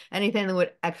coffee. Anything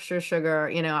with extra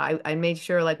sugar, I made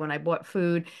sure like when I bought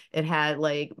food, it had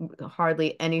like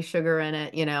hardly any sugar in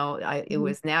it. It Mhm.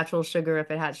 was natural sugar if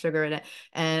it had sugar in it.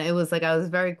 And it was like I was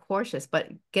very cautious, but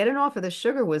getting off of the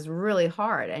sugar was really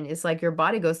hard. And it's like your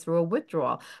body goes through a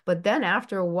withdrawal. But then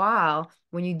after a while,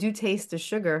 when you do taste the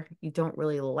sugar, you don't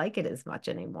really like it as much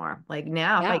anymore. Like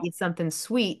now, if I Yeah, eat something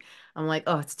sweet, I'm like,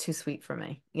 oh, it's too sweet for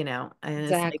me. And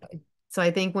it's like, exactly. so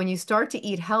I think when you start to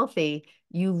eat healthy,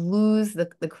 you lose the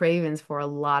cravings for a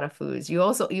lot of foods. You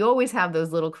always have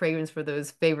those little cravings for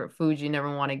those favorite foods you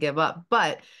never want to give up.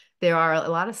 But there are a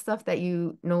lot of stuff that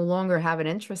you no longer have an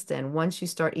interest in once you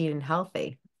start eating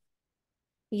healthy.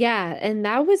 Yeah, and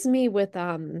that was me with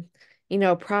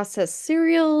processed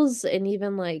cereals and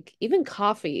even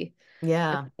coffee.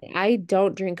 Yeah. I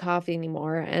don't drink coffee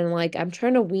anymore and like I'm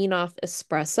trying to wean off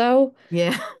espresso.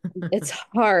 Yeah. It's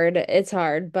hard. It's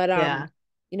hard, but Yeah.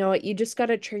 you know what? You just got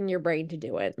to train your brain to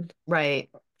do it. Right.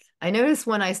 I noticed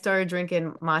when I started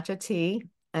drinking matcha tea,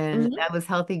 and Hmm. that was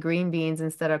healthy green beans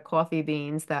instead of coffee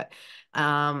beans, that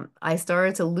I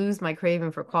started to lose my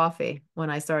craving for coffee when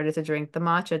I started to drink the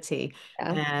matcha tea.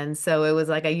 Yeah. And so it was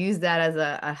like I used that as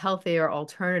a healthier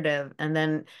alternative. And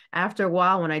then after a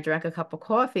while, when I drank a cup of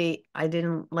coffee, I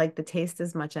didn't like the taste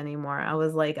as much anymore. I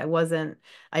was like, I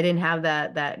didn't have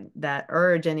that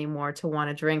urge anymore to want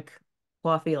to drink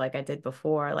coffee like I did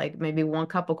before. Like maybe one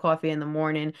cup of coffee in the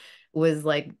morning was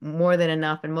like more than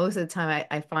enough. And most of the time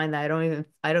I find that I don't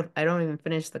even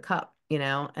finish the cup.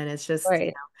 And it's just,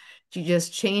 Right. you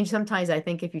just change. Sometimes I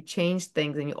think if you change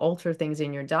things and you alter things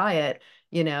in your diet,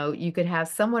 you could have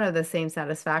somewhat of the same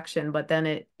satisfaction, but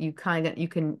then you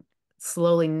can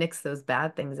slowly nix those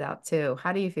bad things out too.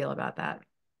 How do you feel about that?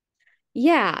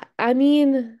 Yeah, I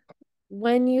mean,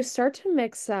 when you start to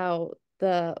mix out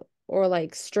the or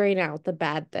like strain out the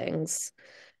bad things,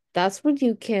 that's when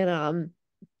you can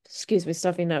excuse me,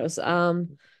 stuffy nose.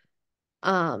 Um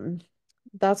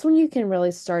that's when you can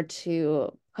really start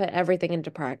to put everything into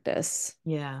practice.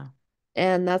 Yeah,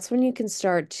 And that's when you can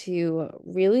start to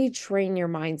really train your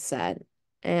mindset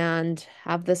and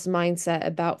have this mindset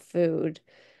about food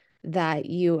that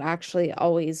you actually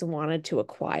always wanted to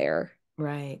acquire.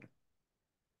 right.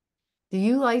 Do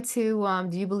you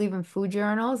believe in food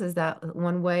journals? Is that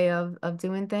one way of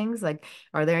doing things? Like,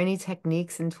 are there any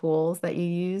techniques and tools that you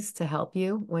use to help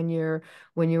you when you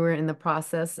were in the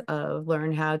process of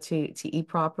learn how to eat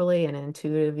properly and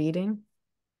intuitive eating?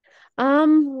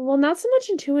 Well, not so much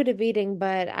intuitive eating,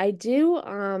 but I do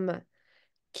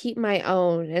keep my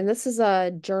own, and this is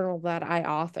a journal that I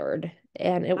authored,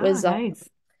 and Oh, nice.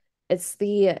 it's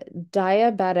the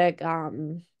diabetic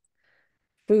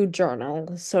food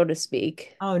journal, so to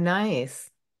speak. Oh, nice.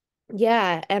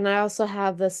 Yeah, and I also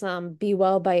have this Be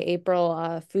Well by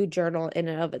April food journal in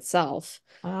and of itself.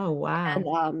 Oh, And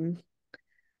wow.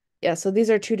 yeah, so these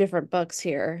are two different books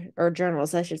here, or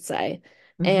journals, I should say.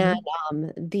 And Hmm.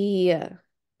 the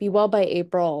Be Well by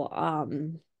April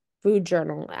food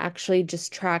journal actually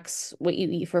just tracks what you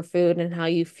eat for food and how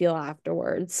you feel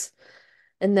afterwards.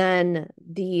 And then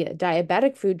the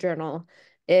diabetic food journal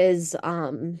is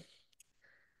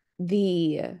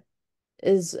the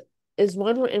is is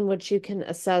one in which you can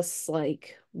assess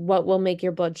like what will make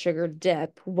your blood sugar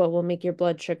dip, what will make your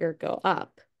blood sugar go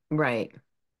up. Right.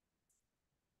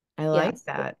 I like Yes.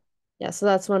 that. Yeah, so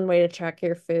that's one way to track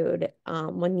your food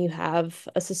when you have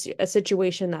a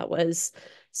situation that was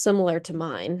similar to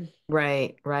mine.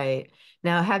 Right, right.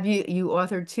 Now, have you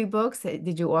authored two books?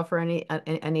 Did you offer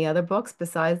any other books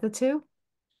besides the two?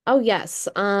 Oh, yes.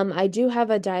 I do have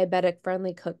a diabetic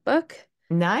friendly cookbook.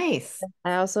 Nice.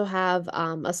 I also have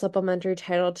a supplementary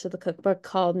title to the cookbook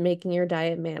called Making Your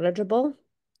Diet Manageable.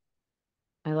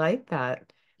 I like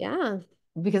that. Yeah.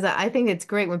 Because I think it's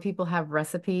great when people have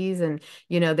recipes and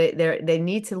they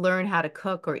need to learn how to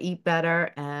cook or eat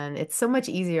better, and it's so much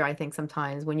easier I think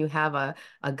sometimes when you have a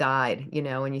guide,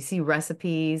 when you see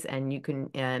recipes and you can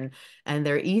and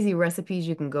they're easy recipes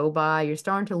you can go by. You're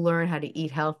starting to learn how to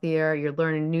eat healthier, you're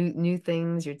learning new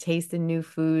things, you're tasting new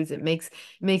foods. It makes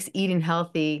eating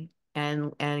healthy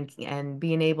and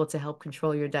being able to help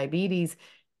control your diabetes,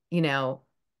 you know,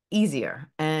 easier.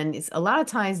 And it's a lot of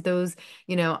times those,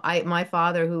 my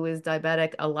father who is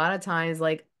diabetic, a lot of times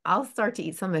like I'll start to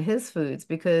eat some of his foods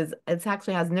because it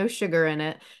actually has no sugar in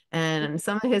it. And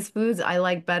some of his foods I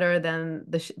like better than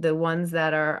the ones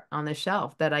that are on the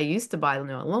shelf that I used to buy,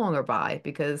 no longer buy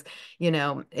because,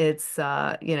 because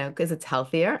it's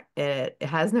healthier. It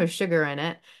has no sugar in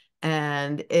it.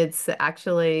 And it's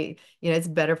actually, it's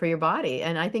better for your body.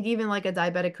 And I think even like a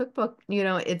diabetic cookbook,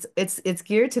 it's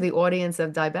geared to the audience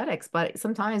of diabetics, but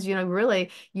sometimes,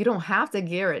 really you don't have to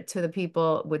gear it to the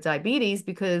people with diabetes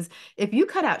because if you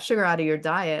cut out sugar out of your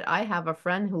diet, I have a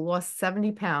friend who lost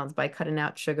 70 pounds by cutting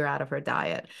out sugar out of her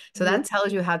diet. So Mhm. that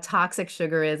tells you how toxic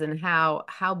sugar is and how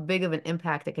big of an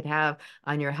impact it could have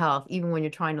on your health, even when you're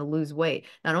trying to lose weight.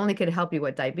 Not only could it help you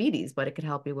with diabetes, but it could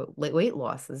help you with weight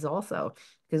losses also.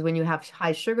 Because when you have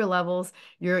high sugar levels,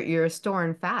 you're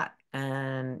storing fat,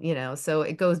 and so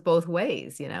it goes both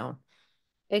ways.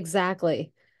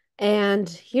 Exactly. And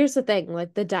here's the thing,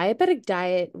 like the diabetic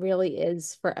diet really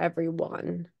is for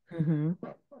everyone. Hmm.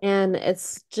 And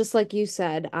it's just like you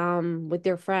said, with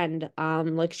your friend,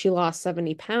 like she lost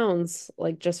 70 pounds,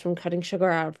 like just from cutting sugar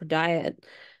out of her diet.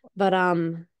 But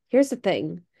here's the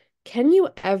thing. Can you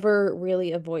ever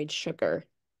really avoid sugar?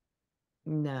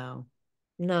 No.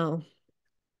 No.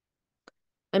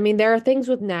 I mean, there are things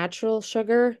with natural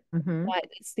sugar, Hmm. but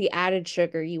it's the added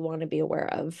sugar you want to be aware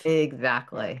of.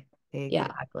 Exactly. Yeah.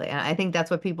 Exactly. And I think that's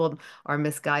what people are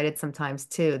misguided sometimes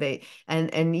too.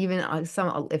 And even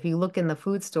some, if you look in the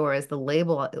food stores, the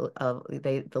labels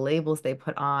they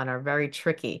put on are very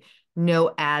tricky.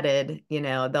 No added,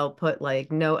 they'll put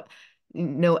like no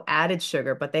added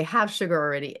sugar, but they have sugar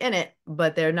already in it,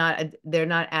 but they're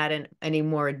not adding any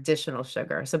more additional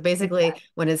sugar. So basically Exactly.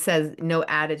 when it says no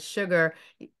added sugar,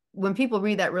 when people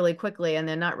read that really quickly and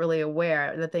they're not really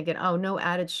aware, they're thinking, "Oh, no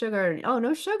added sugar. Oh,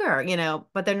 no sugar,"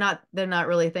 but they're not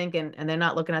really thinking and they're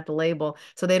not looking at the label.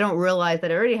 So they don't realize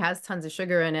that it already has tons of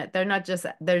sugar in it.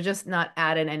 They're just not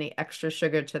adding any extra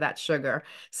sugar to that sugar.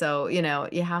 So,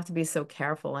 you have to be so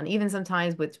careful. And even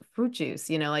sometimes with fruit juice,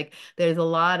 like there's a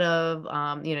lot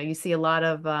of you see a lot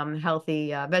of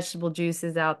healthy vegetable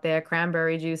juices out there,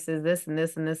 cranberry juices, this and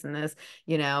this and this and this,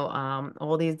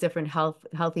 all these different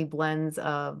healthy blends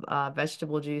of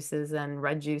vegetable juices and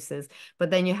red juices.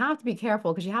 But then you have to be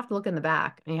careful because you have to look in the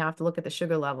back and you have to look at the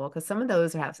sugar level because some of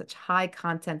those have such high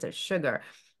content of sugar.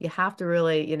 You have to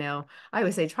really, I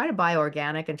always say try to buy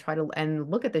organic and try to and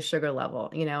look at the sugar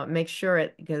level, make sure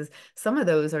it because some of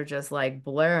those are just like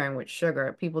blaring with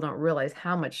sugar. People don't realize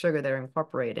how much sugar they're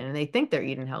incorporating and they think they're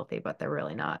eating healthy, but they're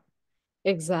really not.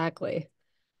 Exactly.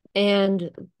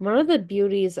 And one of the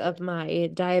beauties of my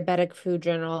diabetic food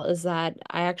journal is that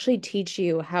I actually teach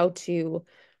you how to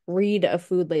read a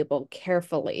food label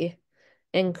carefully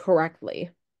and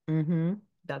correctly. Hmm.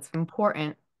 That's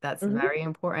important. That's Mhm. very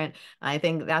important. I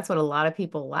think that's what a lot of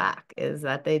people lack is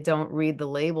that they don't read the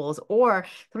labels, or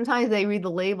sometimes they read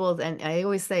the labels. And I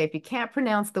always say, if you can't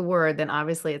pronounce the word, then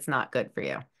obviously it's not good for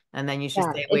you. and then you should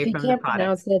Yeah, stay away if you from the can't products.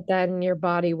 pronounce it, then your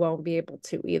body won't be able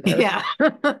to either. Yeah.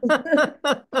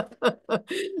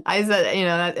 I said,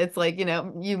 that it's like,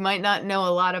 you might not know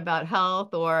a lot about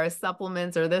health or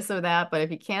supplements or this or that, but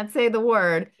if you can't say the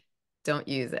word, don't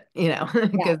use it, Yeah.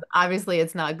 because obviously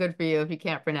it's not good for you if you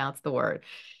can't pronounce the word,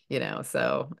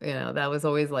 so, that was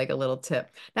always like a little tip.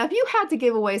 Now, if you had to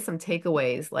give away some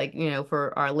takeaways, like,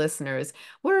 for our listeners,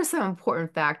 what are some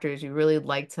important factors you really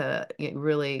like to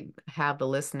really have the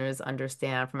listeners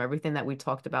understand from everything that we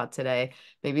talked about today?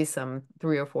 Maybe some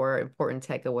 3 or 4 important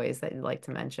takeaways that you'd like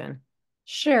to mention.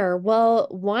 Sure. Well,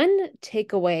 one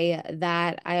takeaway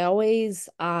that I always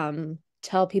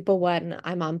tell people when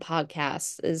I'm on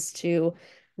podcasts is to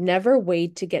never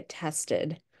wait to get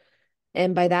tested.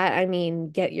 And by that I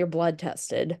mean get your blood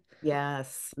tested.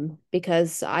 Yes.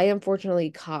 Because I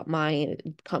unfortunately caught my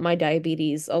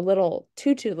diabetes a little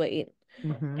too late,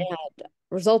 Hmm. and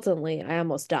resultantly I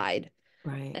almost died.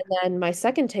 Right. And then my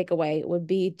second takeaway would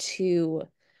be to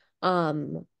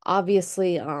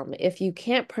obviously if you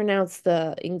can't pronounce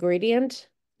the ingredient,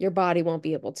 your body won't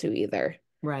be able to either.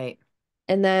 Right.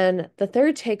 And then the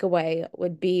third takeaway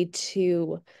would be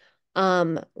to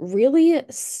really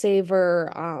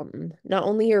savor not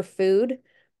only your food,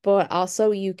 but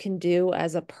also you can do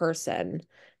as a person.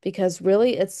 Because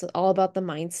really it's all about the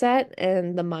mindset,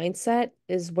 and the mindset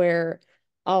is where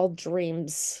all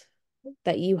dreams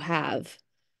that you have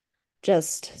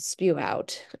just spew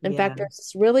out. In fact, Yeah. there's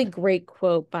this really great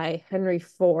quote by Henry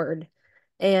Ford,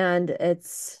 and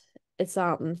it's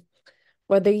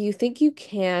whether you think you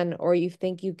can or you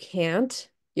think you can't,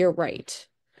 you're right,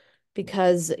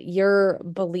 because your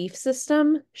belief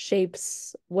system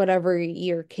shapes whatever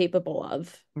you're capable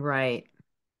of. Right.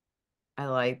 I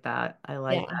like that. I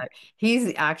like Yeah, that.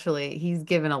 He's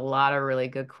given a lot of really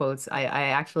good quotes. I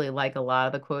actually like a lot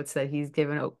of the quotes that he's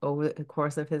given over the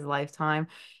course of his lifetime.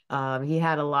 He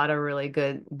had a lot of really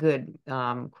good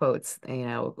quotes.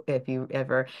 If you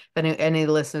ever, if any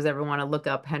listeners ever want to look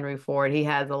up Henry Ford, he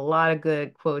has a lot of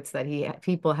good quotes that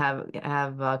people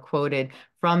have quoted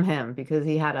from him, because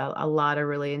he had a lot of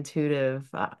really intuitive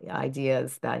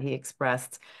ideas that he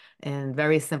expressed in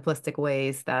very simplistic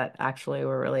ways that actually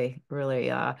were really,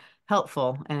 really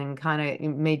helpful and kind of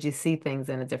made you see things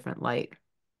in a different light.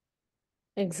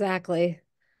 exactly.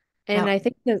 And Now, I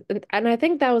think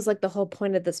that was like the whole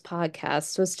point of this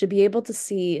podcast, was to be able to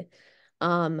see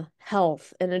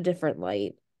health in a different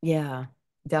light, yeah,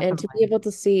 and to be definitely. able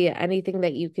to see anything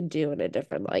that you can do in a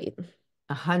different light.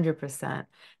 100%.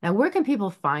 Now, where can people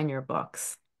find your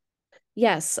books?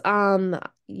 Yes,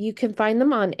 you can find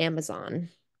them on Amazon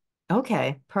Okay,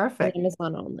 and perfect.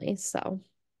 Amazon only.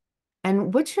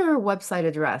 And what's your website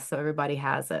address so everybody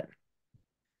has it?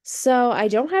 So I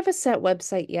don't have a set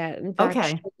website yet. In fact,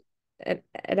 Okay.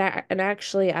 and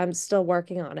actually, I'm still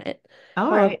working on it.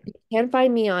 All However, right. you can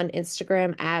find me on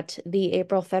Instagram at the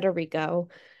April Federico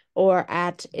or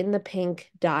at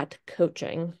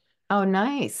inthepink.coaching. Oh,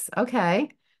 nice. Okay.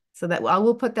 So that I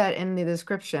will put that in the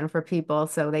description for people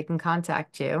so they can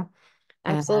contact you.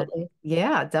 And Absolutely.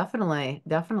 yeah, definitely,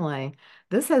 definitely.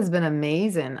 This has been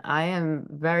amazing. I am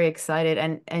very excited.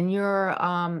 And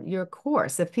your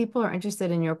course, if people are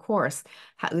interested in your course,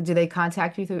 do they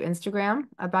contact you through Instagram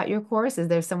about your course? Is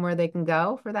there somewhere they can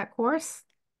go for that course?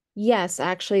 Yes,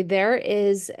 actually, there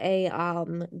is a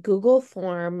Google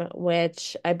form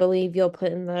which I believe you'll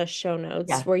put in the show notes,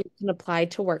 Yeah. where you can apply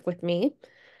to work with me.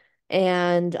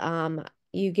 And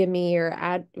you give me your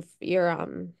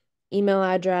email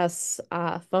address,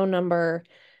 phone number,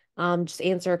 just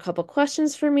answer a couple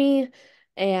questions for me,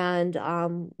 and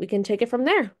we can take it from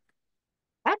there.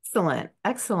 Excellent.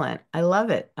 Excellent. I love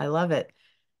it. I love it.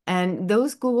 And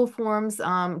those Google Forms,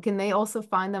 can they also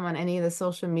find them on any of the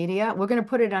social media? We're going to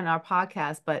put it on our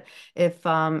podcast, but if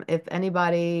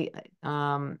anybody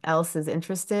else is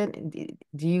interested,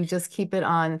 do you just keep it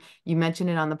on, you mention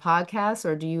it on the podcast,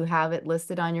 or do you have it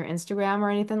listed on your Instagram or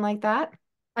anything like that?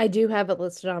 I do have it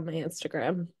listed on my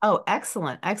Instagram. Oh,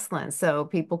 excellent, excellent. So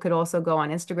people could also go on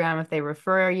Instagram if they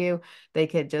refer you. They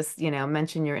could just,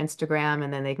 mention your Instagram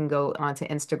and then they can go onto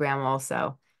Instagram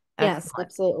also. Yes, Excellent.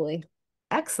 absolutely.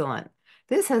 Excellent.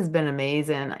 This has been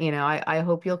amazing. I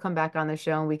hope you'll come back on the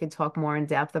show and we could talk more in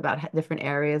depth about different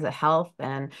areas of health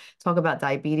and talk about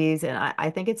diabetes. And I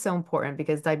think it's so important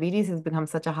because diabetes has become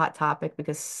such a hot topic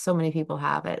because so many people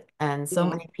have it. And Yeah.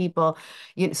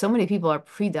 so many people are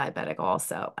pre-diabetic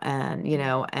also. And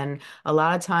a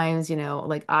lot of times,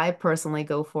 like I personally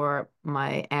go for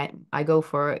I go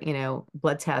for,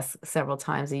 blood tests several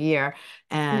times a year.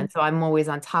 Mm. And so I'm always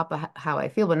on top of how I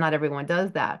feel, but not everyone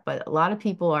does that. But a lot of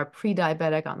people are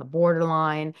pre-diabetic on the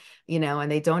borderline,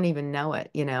 and they don't even know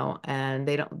it, and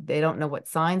they don't know what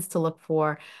signs to look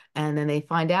for. And then they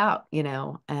find out,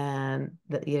 and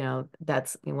that,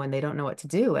 that's when they don't know what to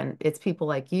do. And it's people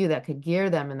like you that could gear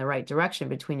them in the right direction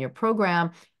between your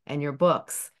program and your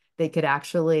books. They could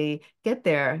actually get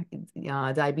their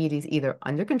diabetes either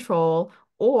under control,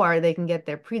 or they can get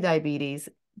their prediabetes,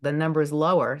 the numbers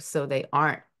lower, so they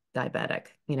aren't diabetic,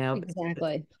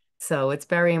 Exactly. so it's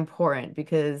very important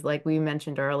because, like we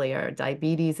mentioned earlier,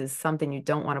 diabetes is something you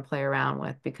don't want to play around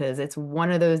with because it's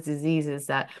one of those diseases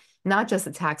that not just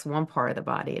attacks one part of the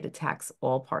body, it attacks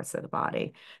all parts of the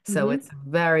body. So Hmm. it's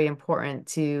very important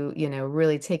to,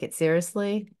 really take it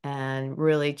seriously and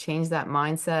really change that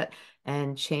mindset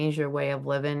and change your way of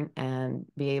living and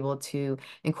be able to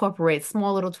incorporate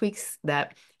small little tweaks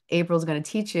that April's going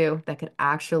to teach you that could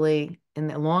actually, in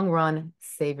the long run,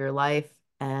 save your life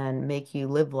and make you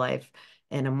live life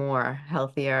in a more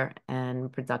healthier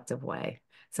and productive way.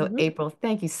 So, Hmm. April,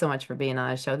 thank you so much for being on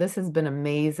the show. This has been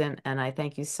amazing, and I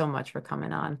thank you so much for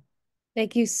coming on.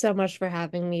 Thank you so much for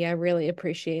having me. I really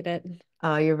appreciate it.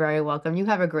 You're very welcome. You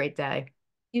have a great day.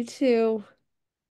 You too.